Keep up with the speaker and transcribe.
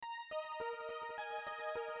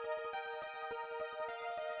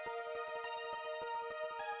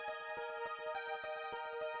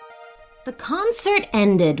The concert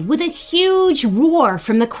ended with a huge roar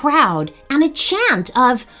from the crowd and a chant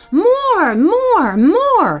of "More, more,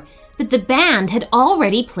 more!" But the band had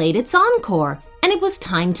already played its encore, and it was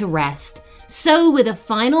time to rest. So with a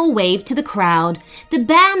final wave to the crowd, the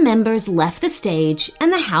band members left the stage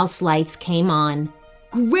and the house lights came on.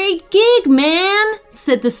 "Great gig, man,"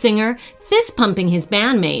 said the singer, fist-pumping his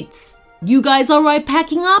bandmates. "You guys all right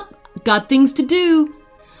packing up? Got things to do."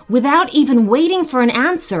 Without even waiting for an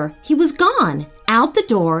answer, he was gone, out the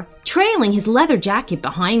door, trailing his leather jacket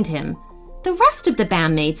behind him. The rest of the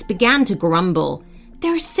bandmates began to grumble.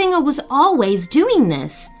 Their singer was always doing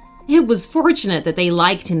this. It was fortunate that they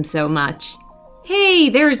liked him so much. "Hey,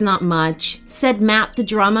 there's not much," said Matt the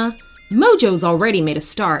drummer. "Mojo's already made a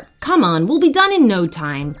start. Come on, we'll be done in no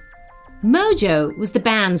time." Mojo was the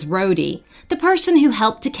band's roadie, the person who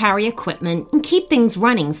helped to carry equipment and keep things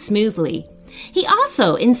running smoothly. He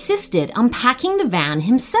also insisted on packing the van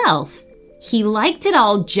himself. He liked it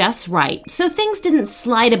all just right, so things didn't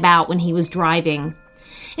slide about when he was driving.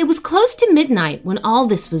 It was close to midnight when all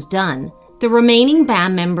this was done. The remaining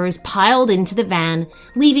band members piled into the van,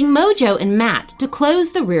 leaving Mojo and Matt to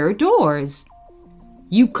close the rear doors.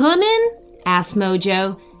 "You coming?" asked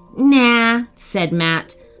Mojo. "Nah," said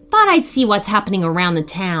Matt. "Thought I'd see what's happening around the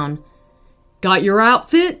town." "Got your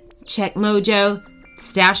outfit?" checked Mojo.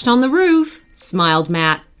 "Stashed on the roof," smiled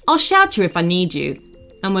Matt. "I'll shout you if I need you."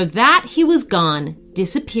 And with that, he was gone,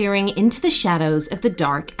 disappearing into the shadows of the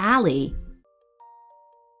dark alley.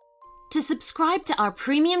 To subscribe to our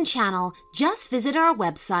premium channel, just visit our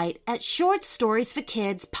website at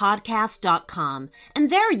shortstoriesforkidspodcast.com, and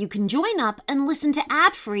there you can join up and listen to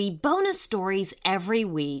ad-free bonus stories every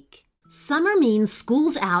week. Summer means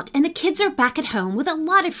school's out and the kids are back at home with a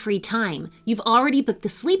lot of free time. You've already booked the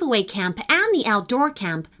sleepaway camp and the outdoor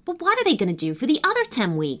camp, but what are they going to do for the other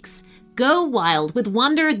 10 weeks? Go wild with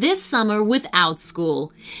wonder this summer with OutSchool.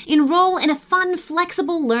 Enroll in a fun,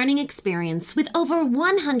 flexible learning experience with over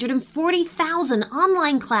 140,000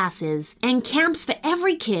 online classes and camps for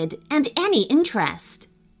every kid and any interest.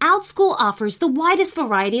 OutSchool offers the widest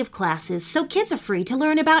variety of classes, so kids are free to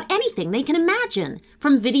learn about anything they can imagine,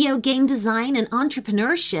 from video game design and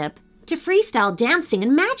entrepreneurship to freestyle dancing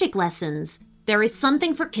and magic lessons. There is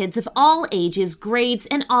something for kids of all ages, grades,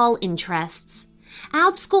 and all interests.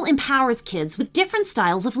 OutSchool empowers kids with different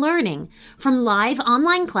styles of learning, from live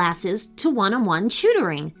online classes to one-on-one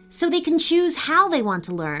tutoring, so they can choose how they want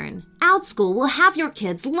to learn. OutSchool will have your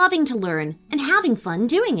kids loving to learn and having fun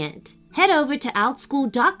doing it. Head over to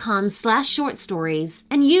outschool.com/shortstories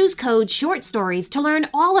and use code SHORTSTORIES to learn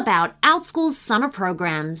all about OutSchool's summer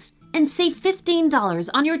programs and save $15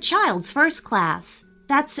 on your child's first class.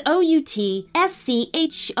 That's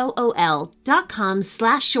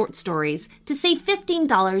outschool.com/shortstories to save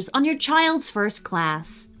 $15 on your child's first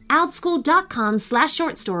class.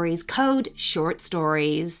 outschool.com/shortstories, code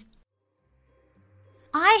SHORTSTORIES.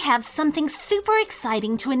 I have something super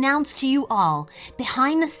exciting to announce to you all.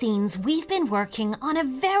 Behind the scenes, we've been working on a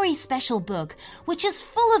very special book, which is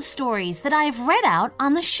full of stories that I have read out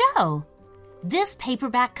on the show. This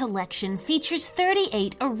paperback collection features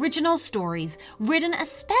 38 original stories written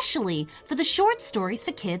especially for the Short Stories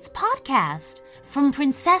for Kids podcast. From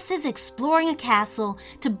princesses exploring a castle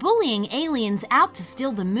to bullying aliens out to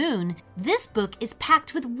steal the moon, this book is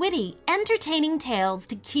packed with witty, entertaining tales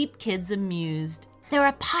to keep kids amused. There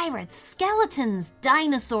are pirates, skeletons,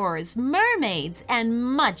 dinosaurs, mermaids,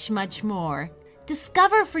 and much, much more.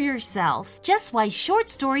 Discover for yourself just why Short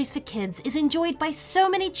Stories for Kids is enjoyed by so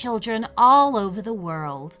many children all over the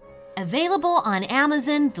world. Available on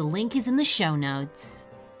Amazon, the link is in the show notes.